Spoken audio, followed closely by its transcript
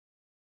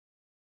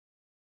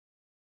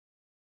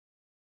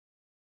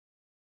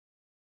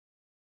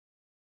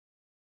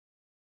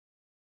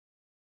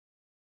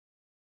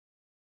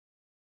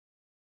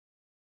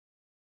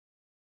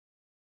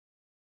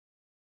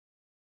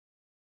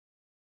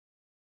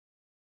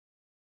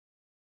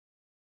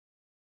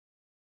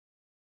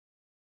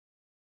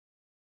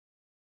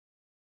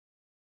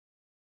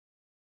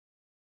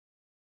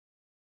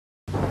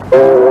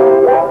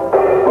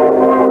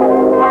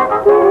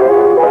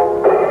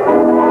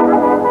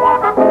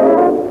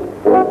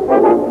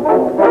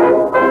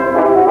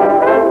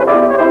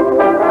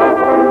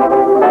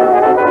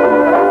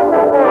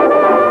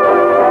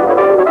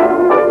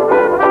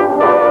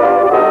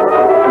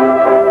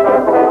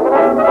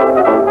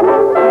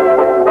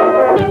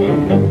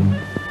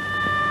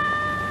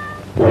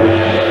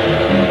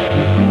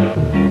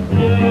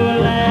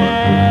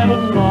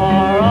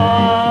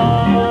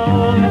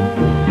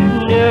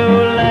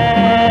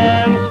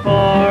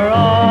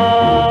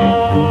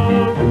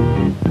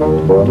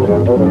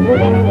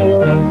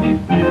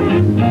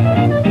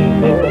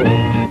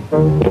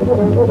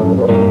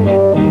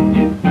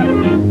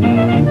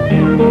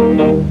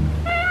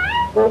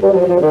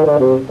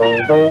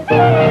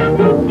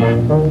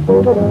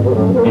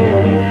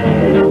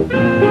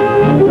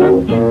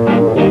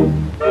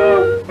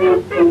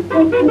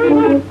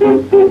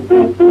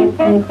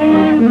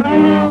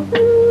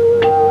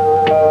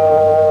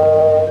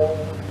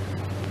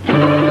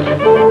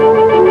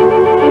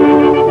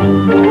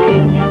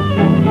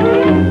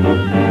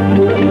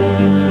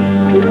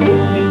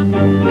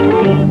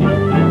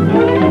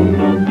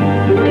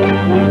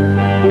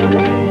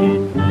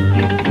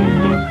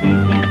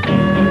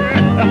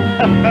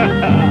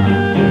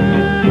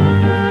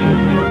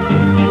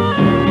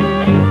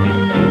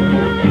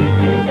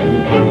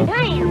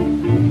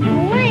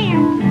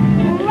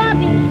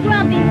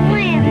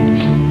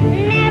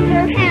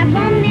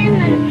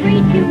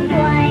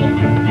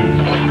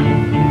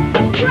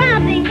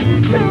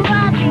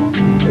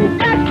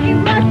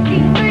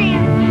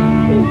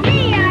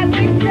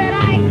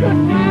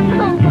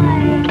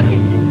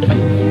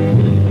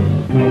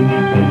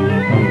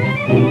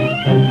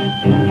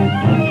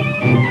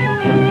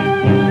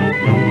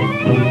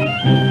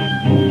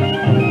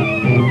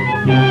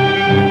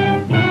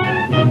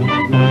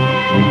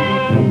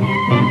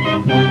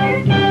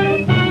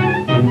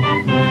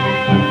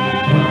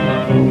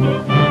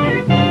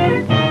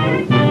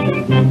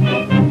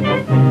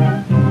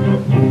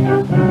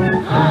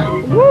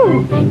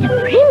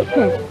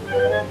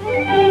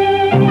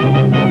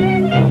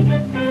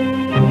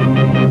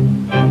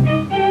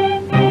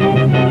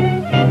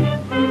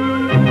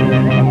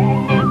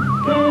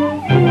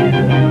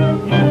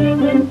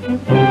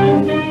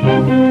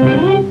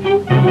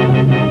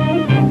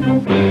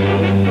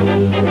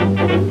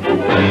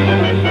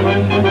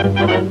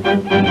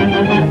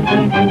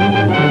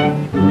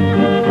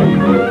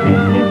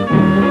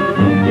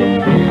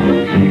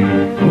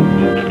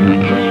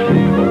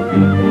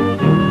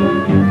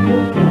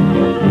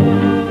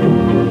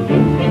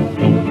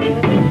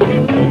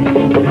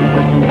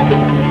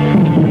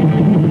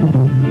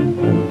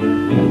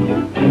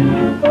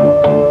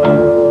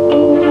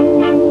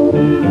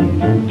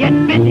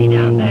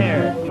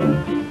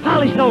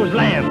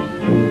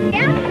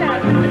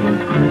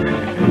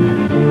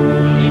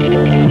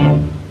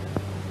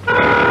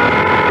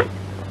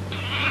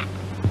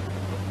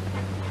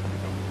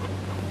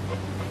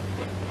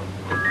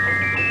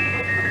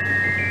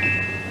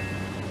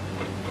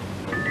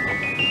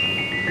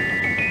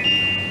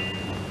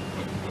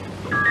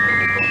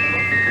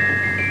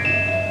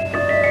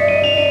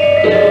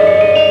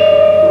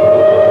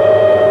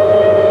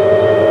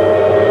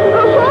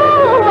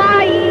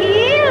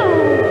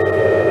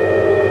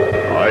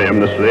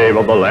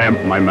Of the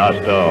lamp, my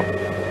master.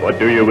 What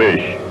do you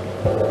wish?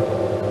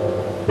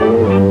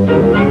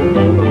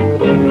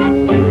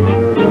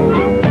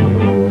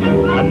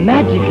 A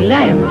magic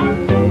lamp.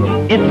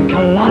 It's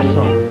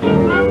colossal.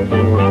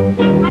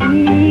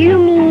 You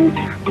mean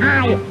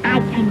I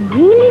can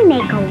really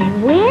make a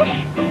wish?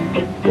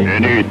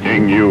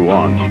 Anything you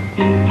want.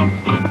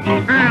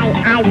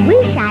 I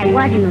wish I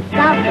wasn't a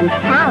sultan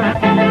palace.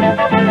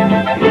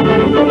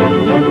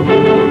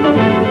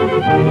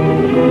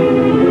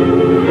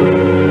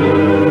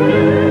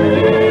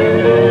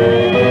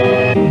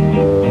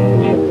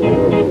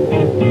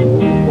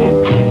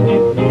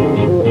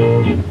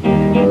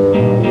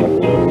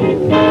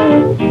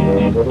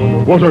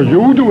 What are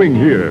you doing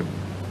here?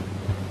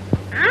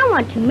 I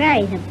want to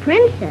marry the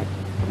princess.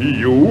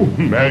 You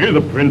marry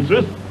the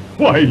princess?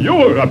 Why,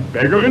 you're a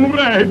beggar in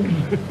rags.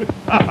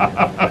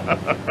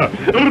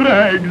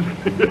 Rags.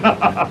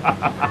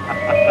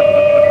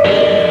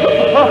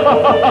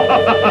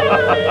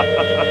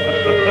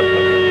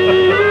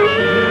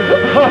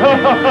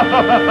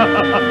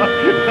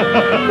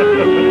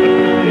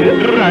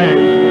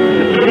 Rags.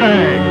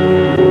 Rags.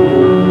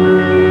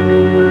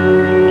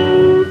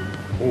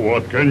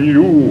 What can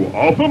you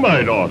offer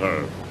my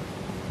daughter?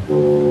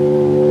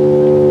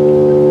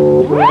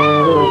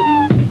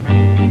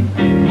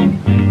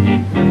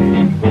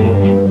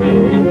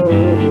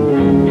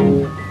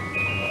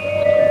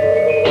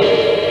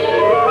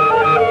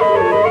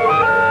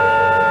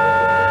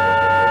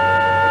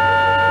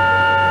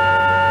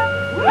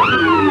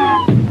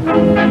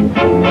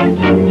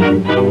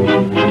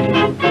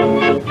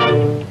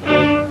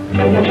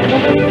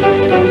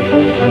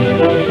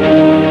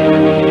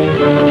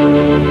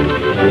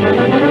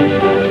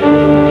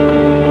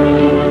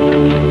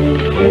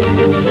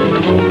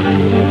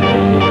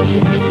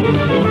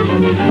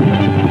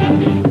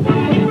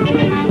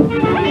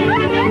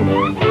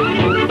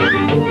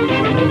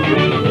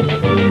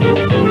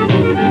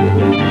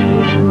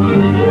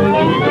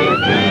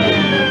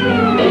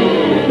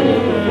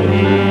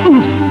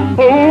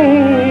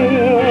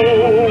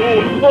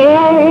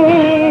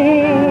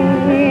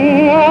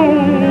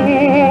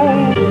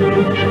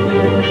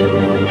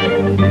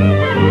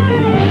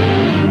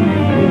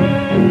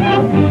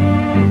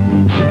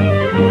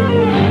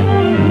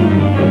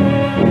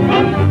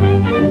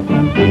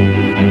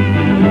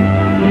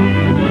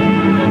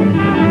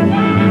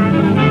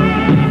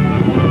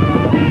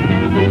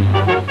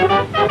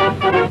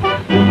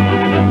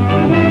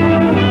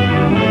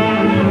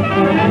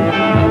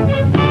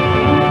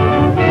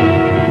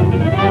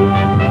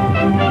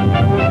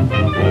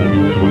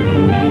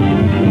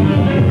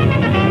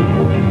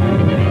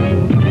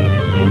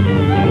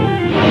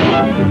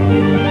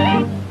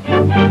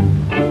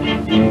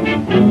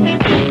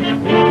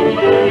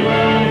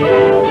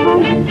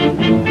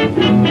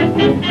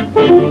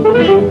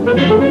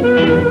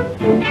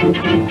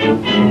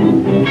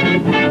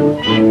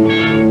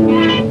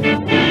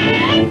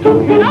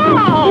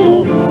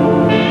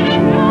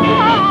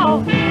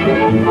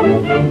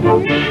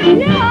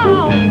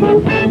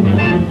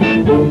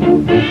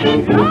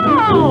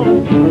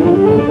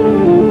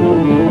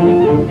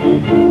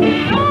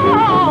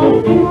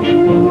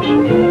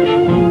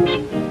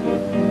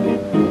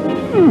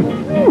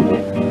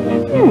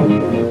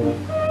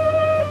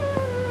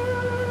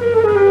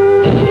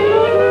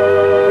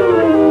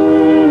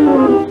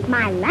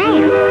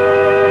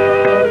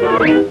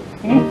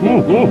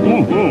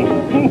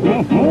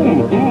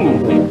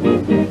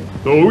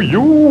 So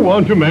you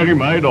want to marry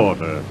my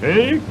daughter,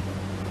 eh?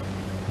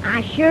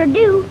 I sure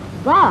do.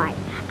 Boy,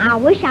 I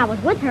wish I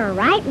was with her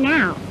right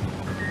now.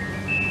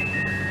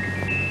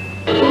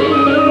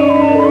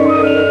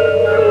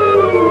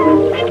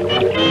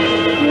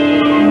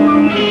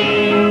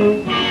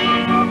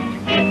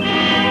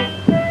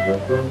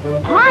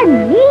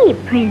 Pardon me,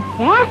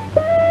 Princess.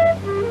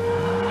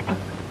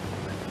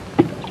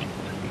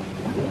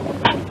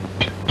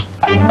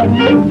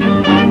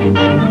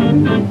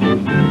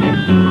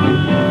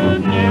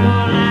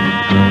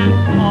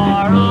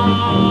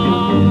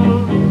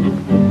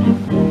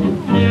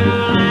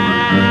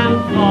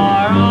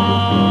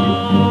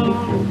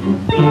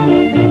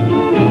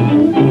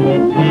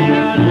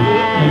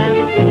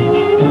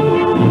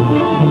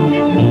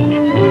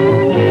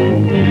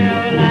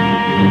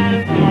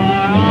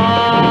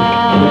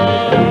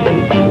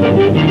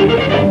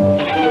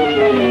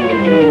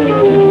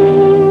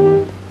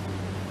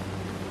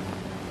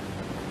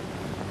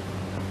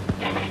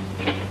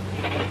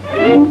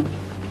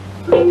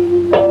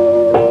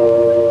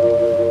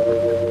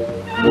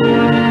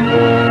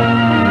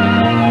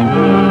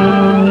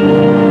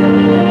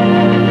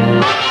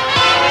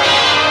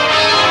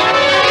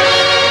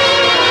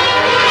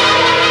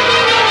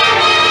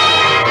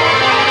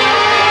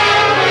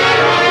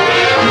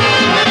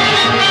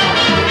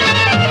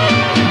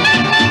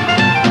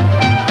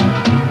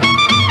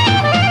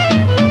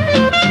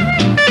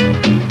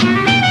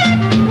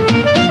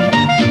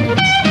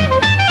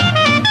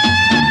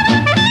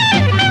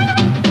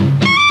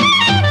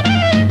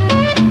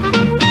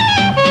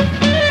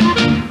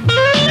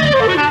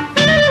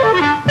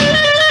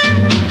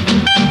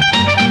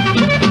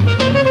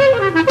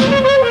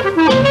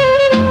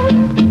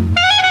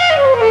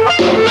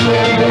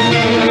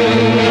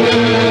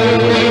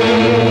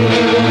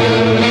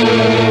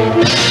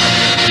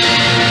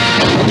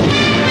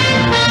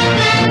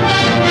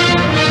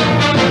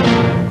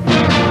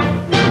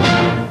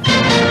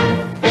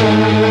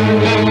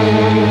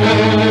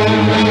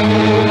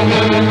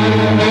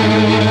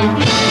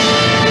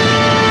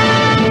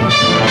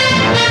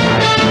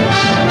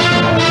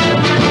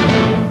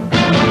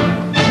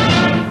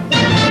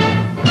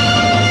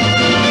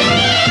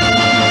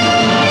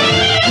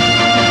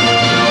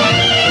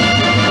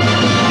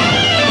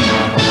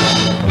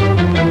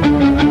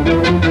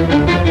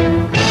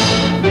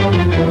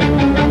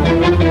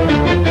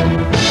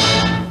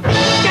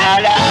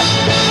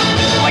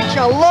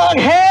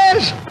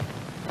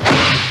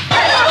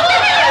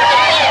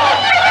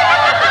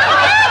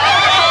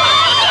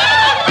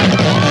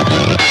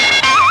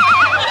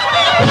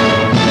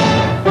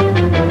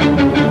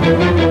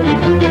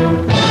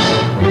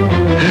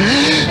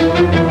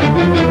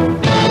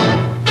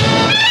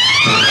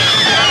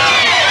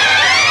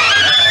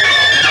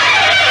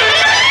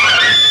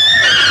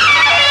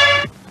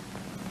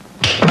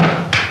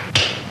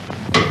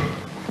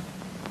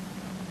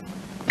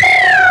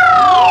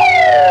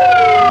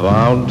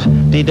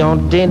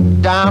 Don't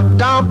did down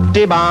down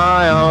de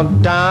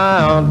down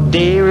down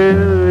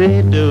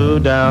de do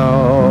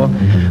down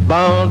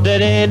bon de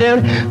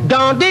de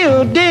don't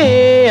do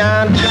de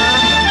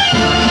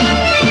and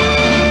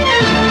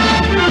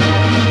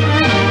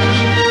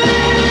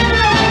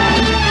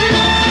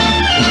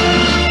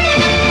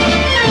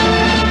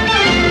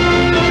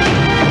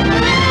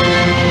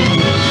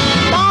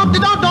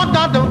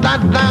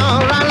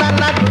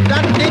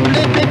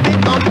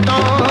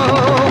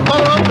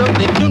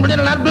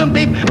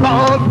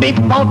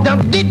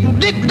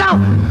beep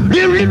down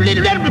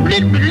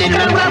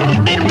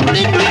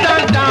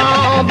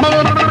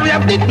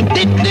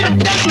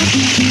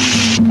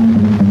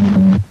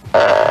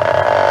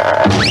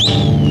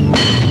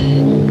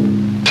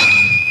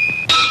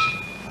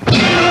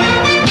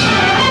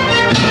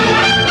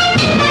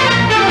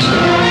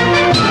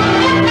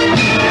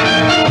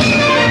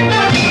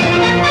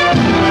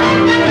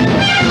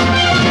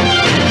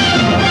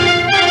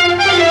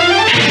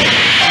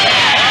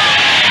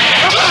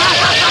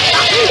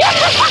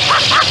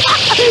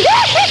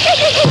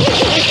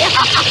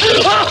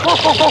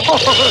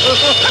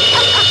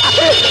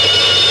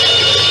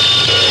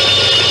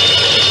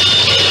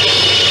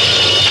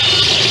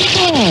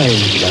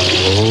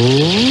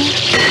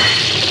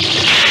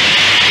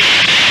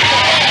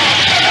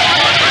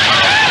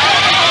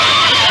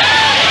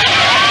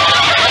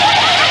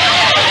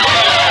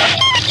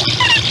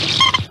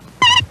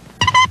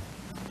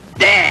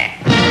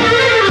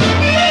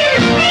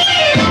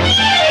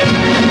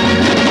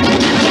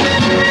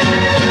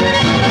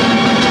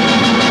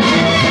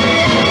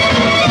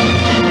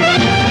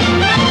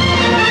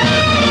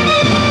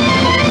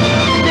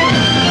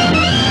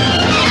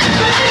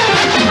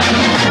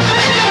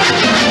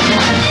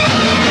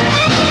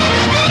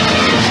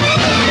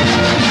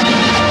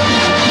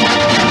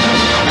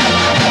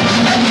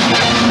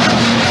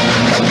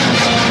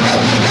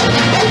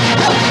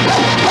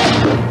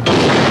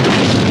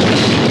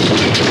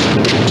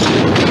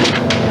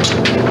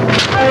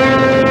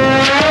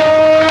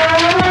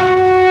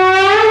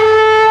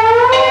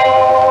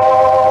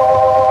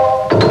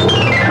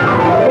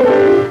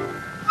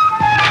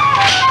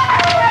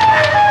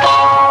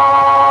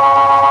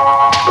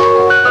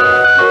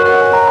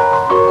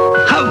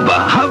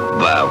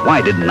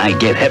I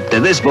get hip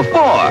to this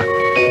before?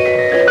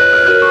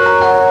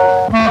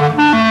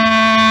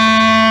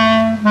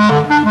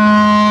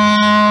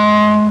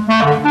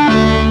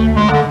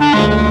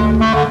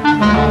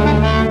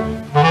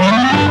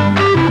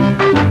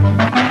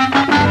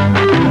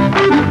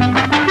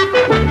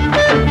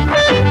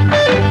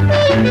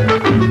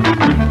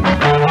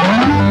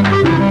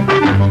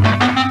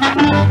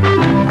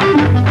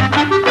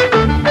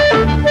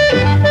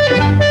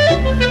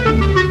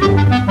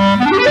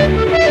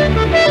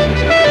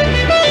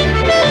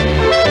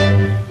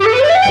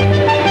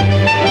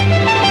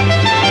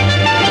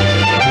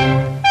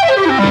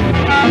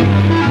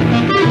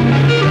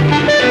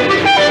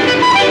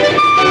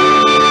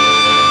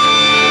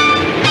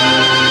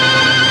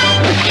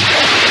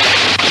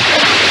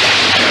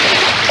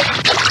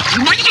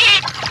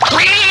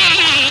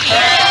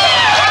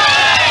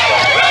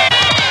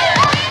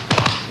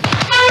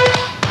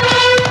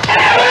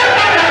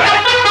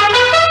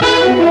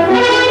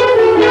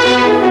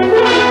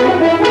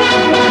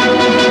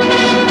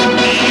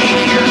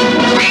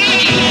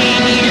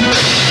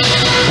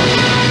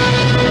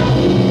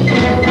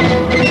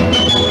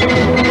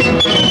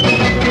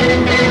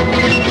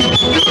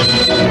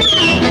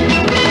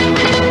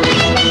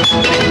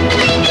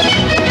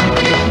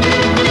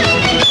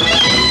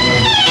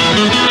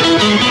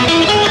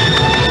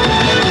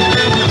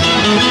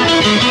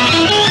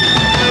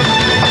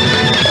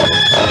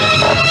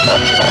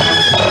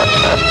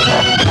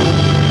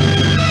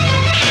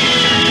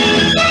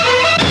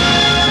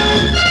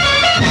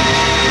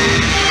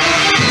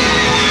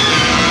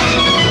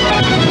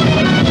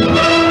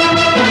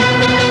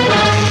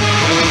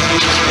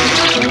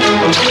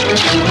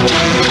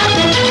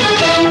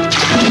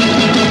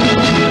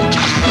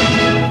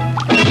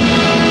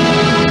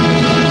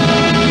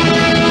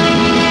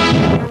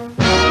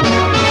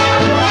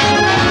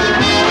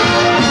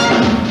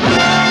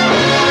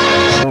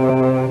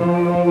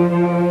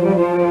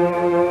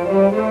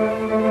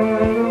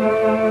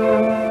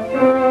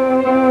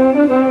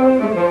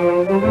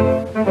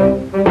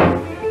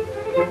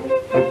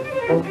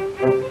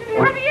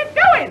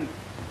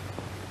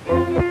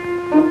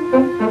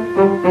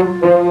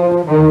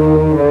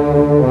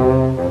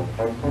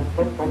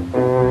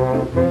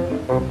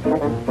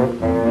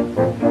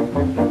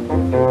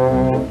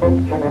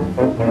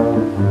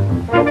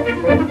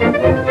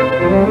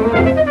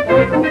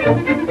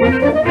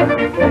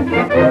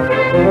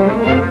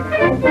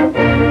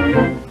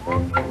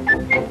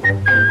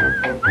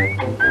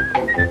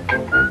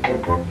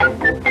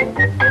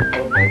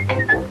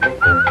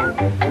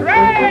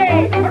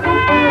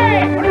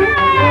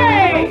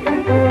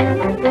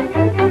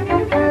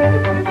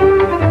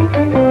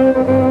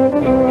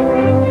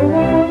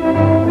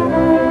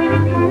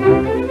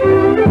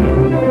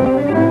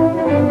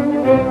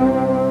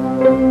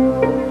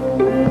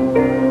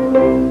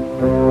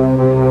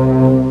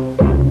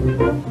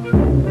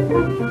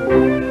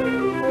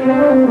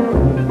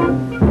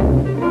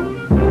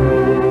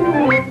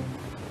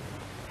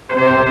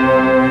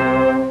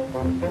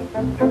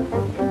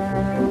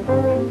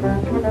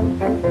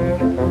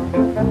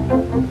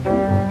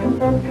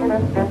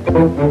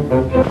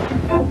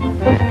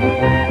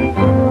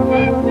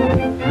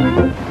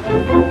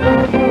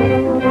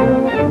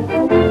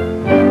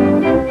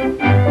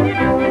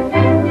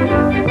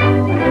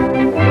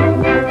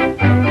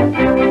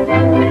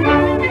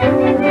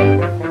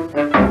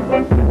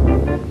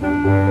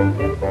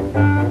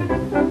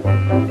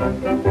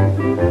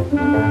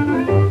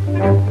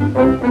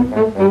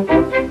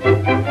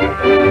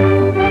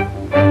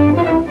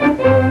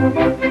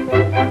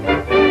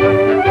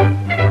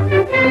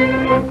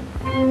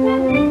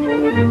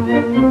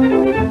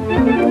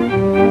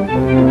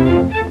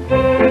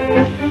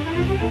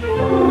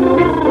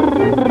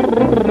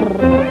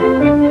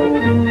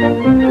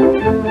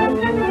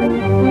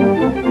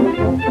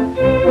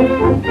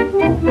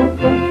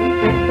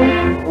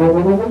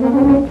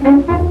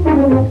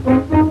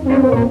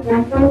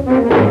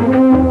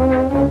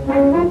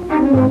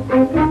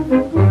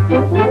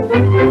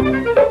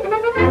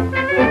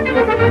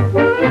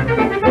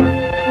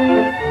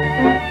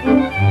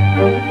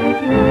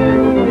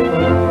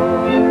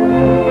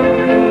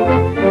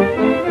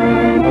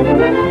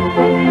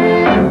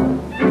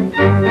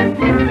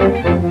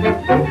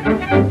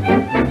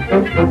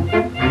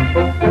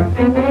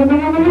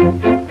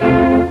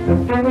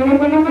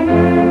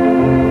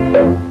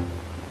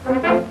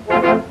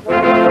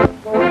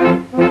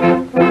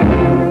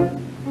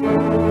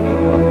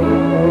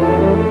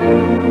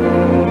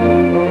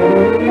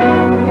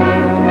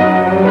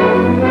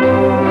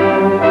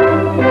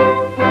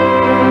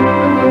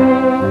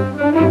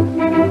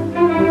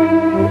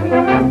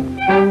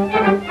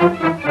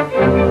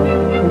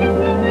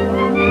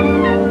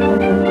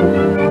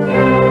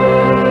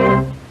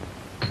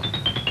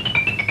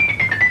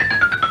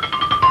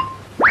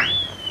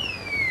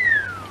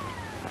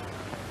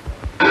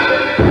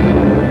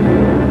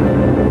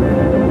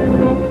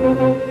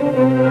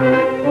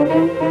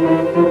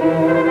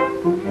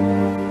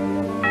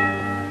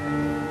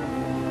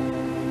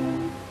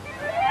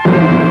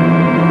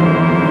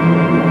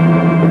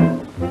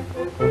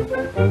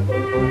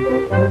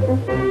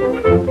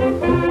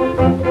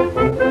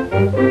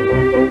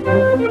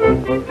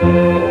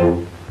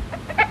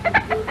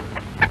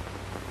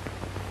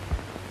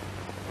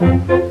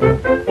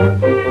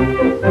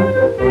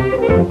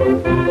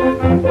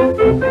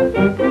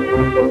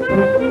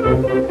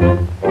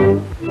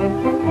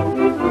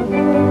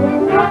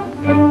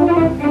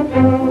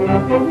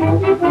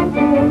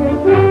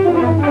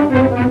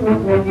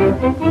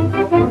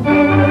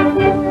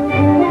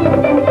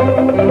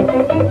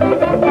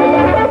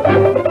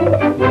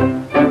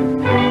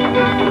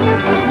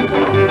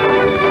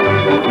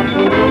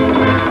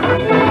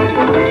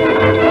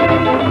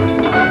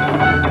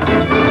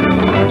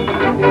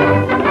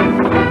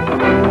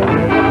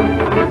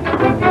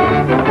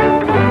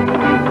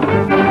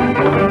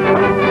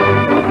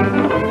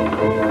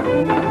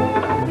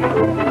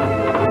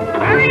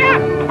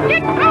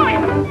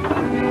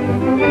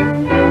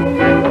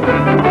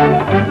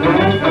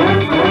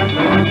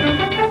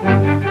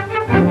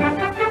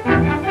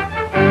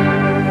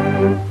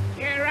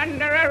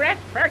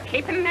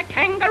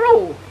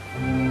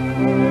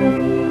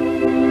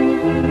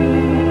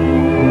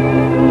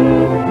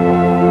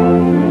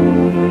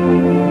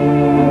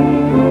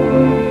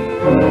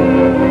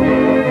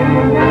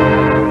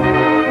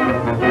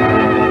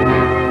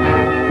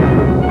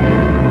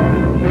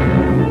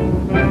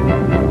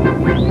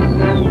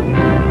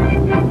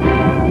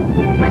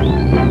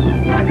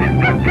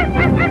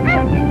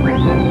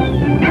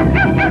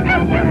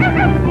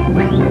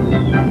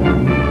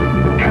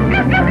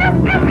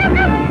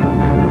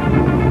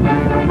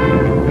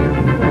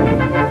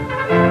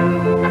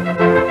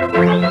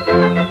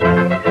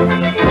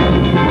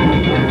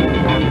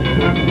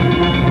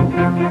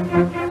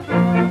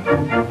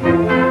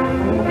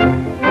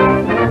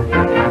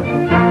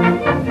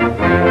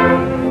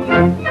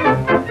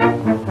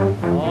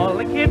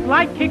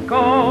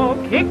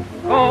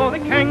 Kiko the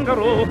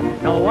kangaroo,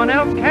 no one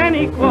else can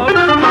equal.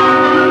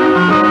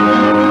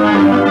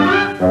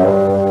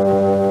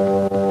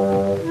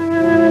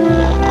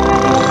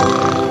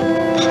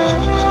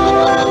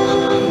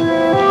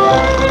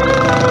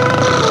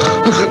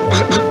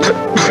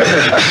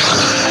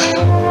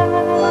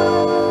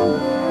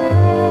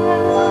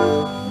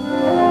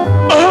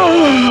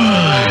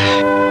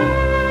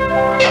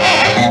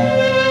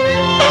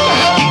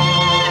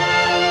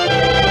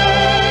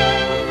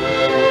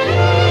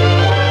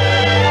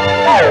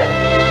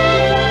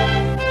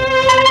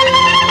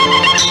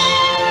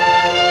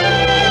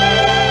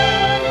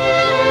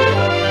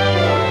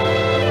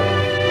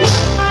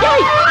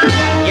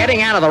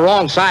 Getting out of the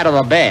wrong side of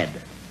the bed.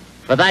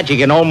 For that, you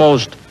can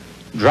almost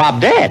drop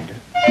dead.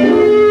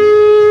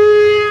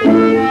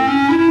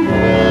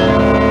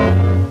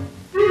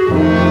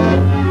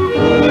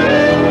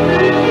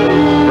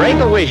 Break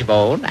a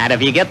wishbone, and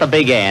if you get the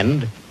big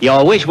end,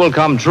 your wish will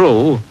come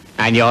true,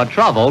 and your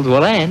troubles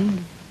will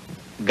end.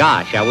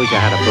 Gosh, I wish I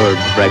had a bird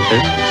for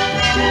breakfast.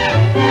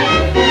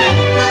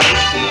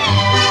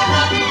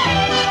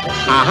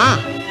 Aha!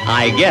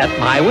 I get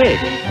my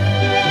wish.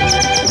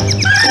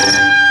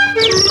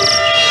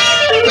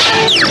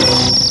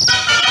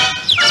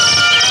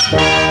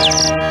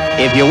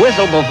 If you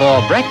whistle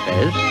before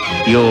breakfast,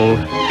 you'll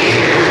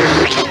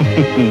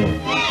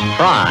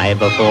cry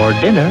before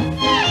dinner.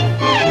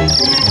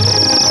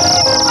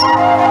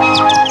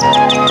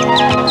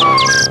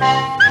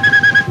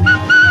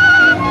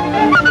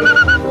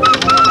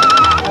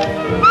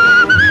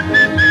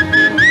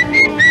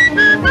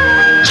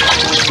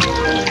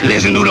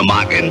 Listen to the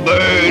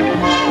mockingbird,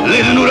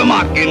 listen to the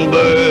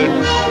mockingbird,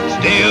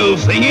 still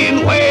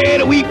singing where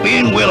the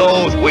weeping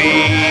willows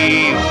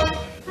wave.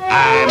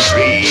 I'm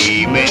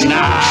dreaming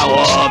now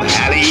of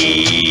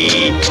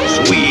Hallie,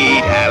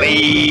 sweet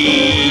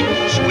Hallie,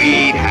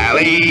 sweet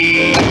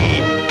Hallie.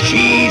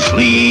 She's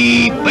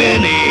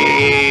sleeping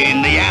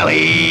in the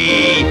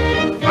alley,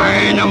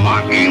 and the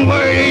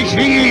mockingbird is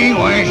singing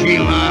where she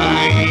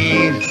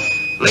lies.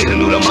 Listen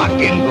to the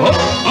mockingbird.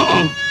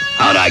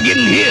 How'd I get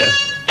in here?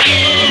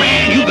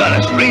 Man, you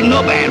gotta straighten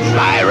up and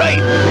fly right.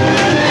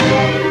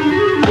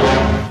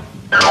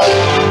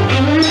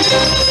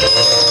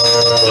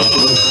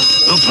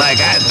 Looks like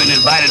I've been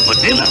invited for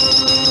dinner.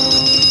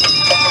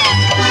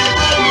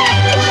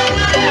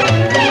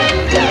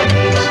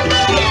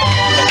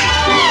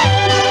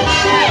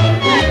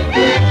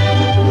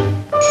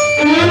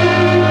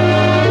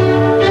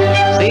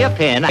 See a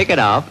pin, pick it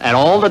up, and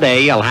all the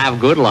day you'll have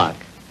good luck.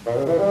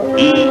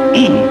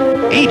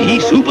 Ain't he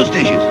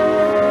superstitious?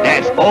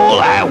 That's all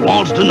I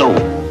wants to know.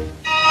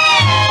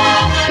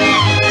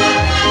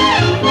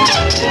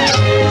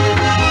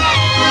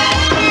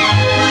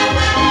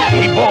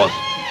 Hey, boss.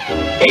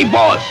 Hey,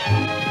 boss.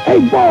 Hey,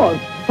 boss.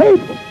 Hey,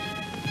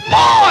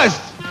 boss.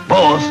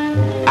 Boss,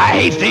 I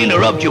hate to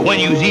interrupt you when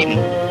you's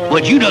eating,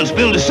 but you done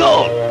spilled the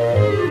salt.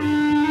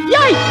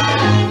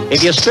 Yikes!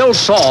 If you spill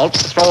salt,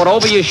 throw it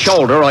over your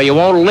shoulder or you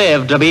won't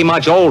live to be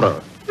much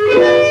older.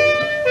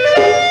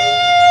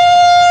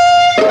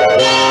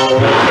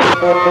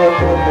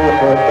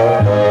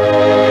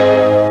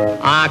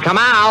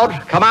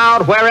 Come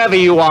out wherever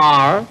you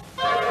are.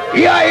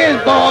 Here I is,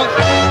 boss.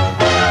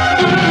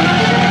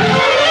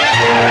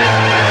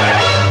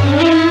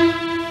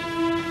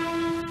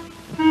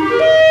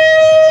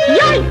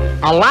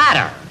 A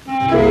ladder.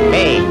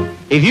 Hey,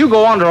 if you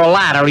go under a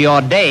ladder,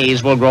 your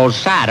days will grow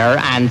sadder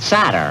and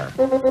sadder.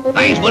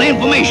 Thanks for the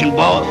information,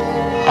 boss.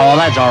 Oh,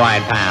 that's all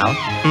right, pal.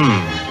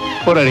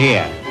 Put it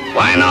here.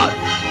 Why not?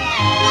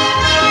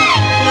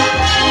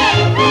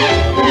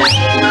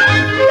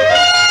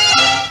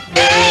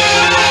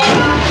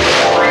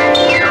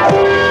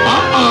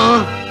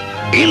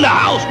 In the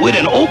house with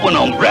an open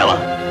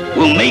umbrella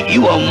will make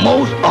you a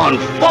most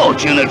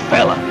unfortunate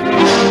fella.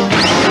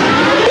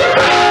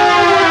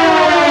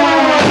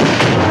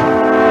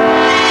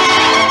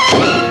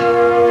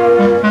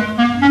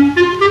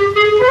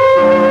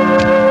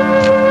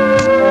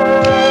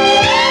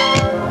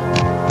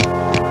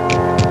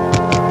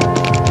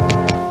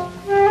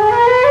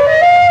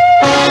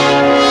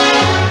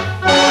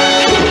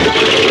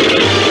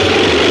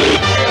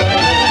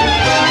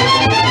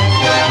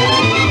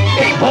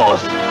 Hey,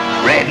 boss,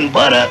 bread and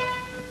butter.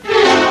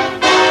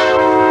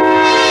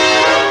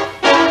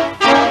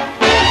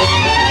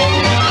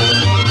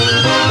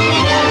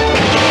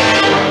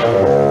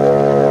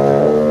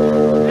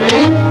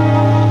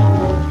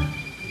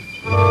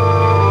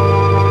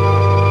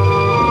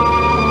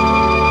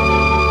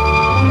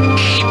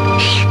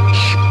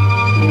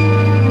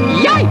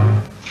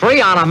 Three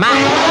on a mat.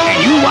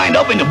 And you wind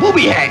up in the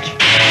booby hatch.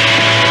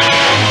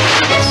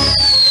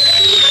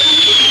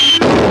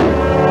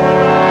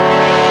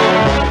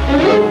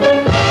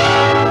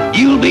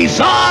 You'll be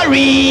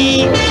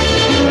sorry.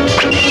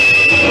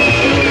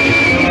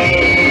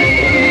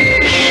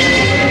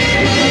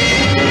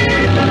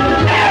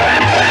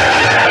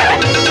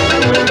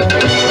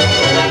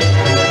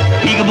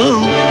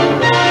 Peekaboo.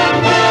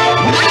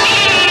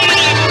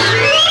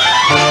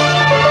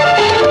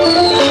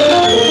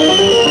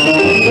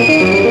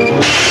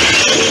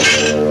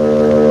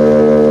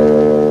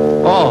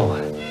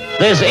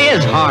 This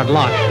is hard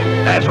luck.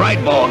 That's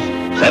right, boss.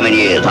 7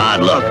 years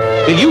hard luck.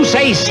 Did you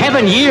say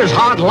 7 years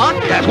hard luck?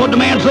 That's what the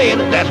man said.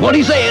 That's what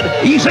he said.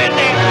 He said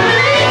that.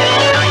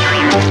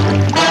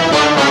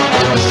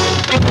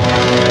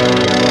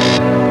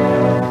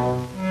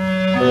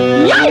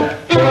 Yipe!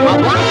 A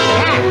black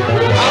cat!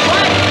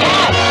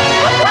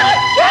 A black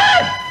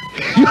cat!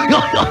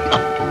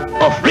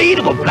 Afraid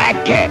of a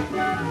black cat?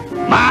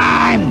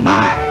 My.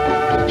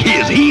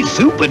 Is he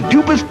super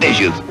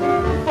duperstitious?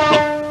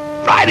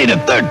 Friday the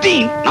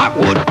 13th,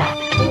 knockwood.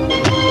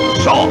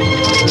 Saw.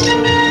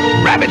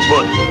 Rabbit's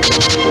foot.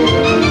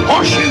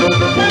 Horseshoe.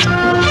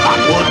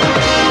 Knockwood.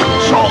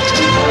 Saw.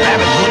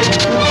 Rabbit's foot.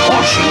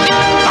 Horseshoe.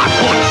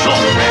 Knockwood. Saw.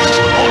 Rabbit's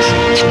foot.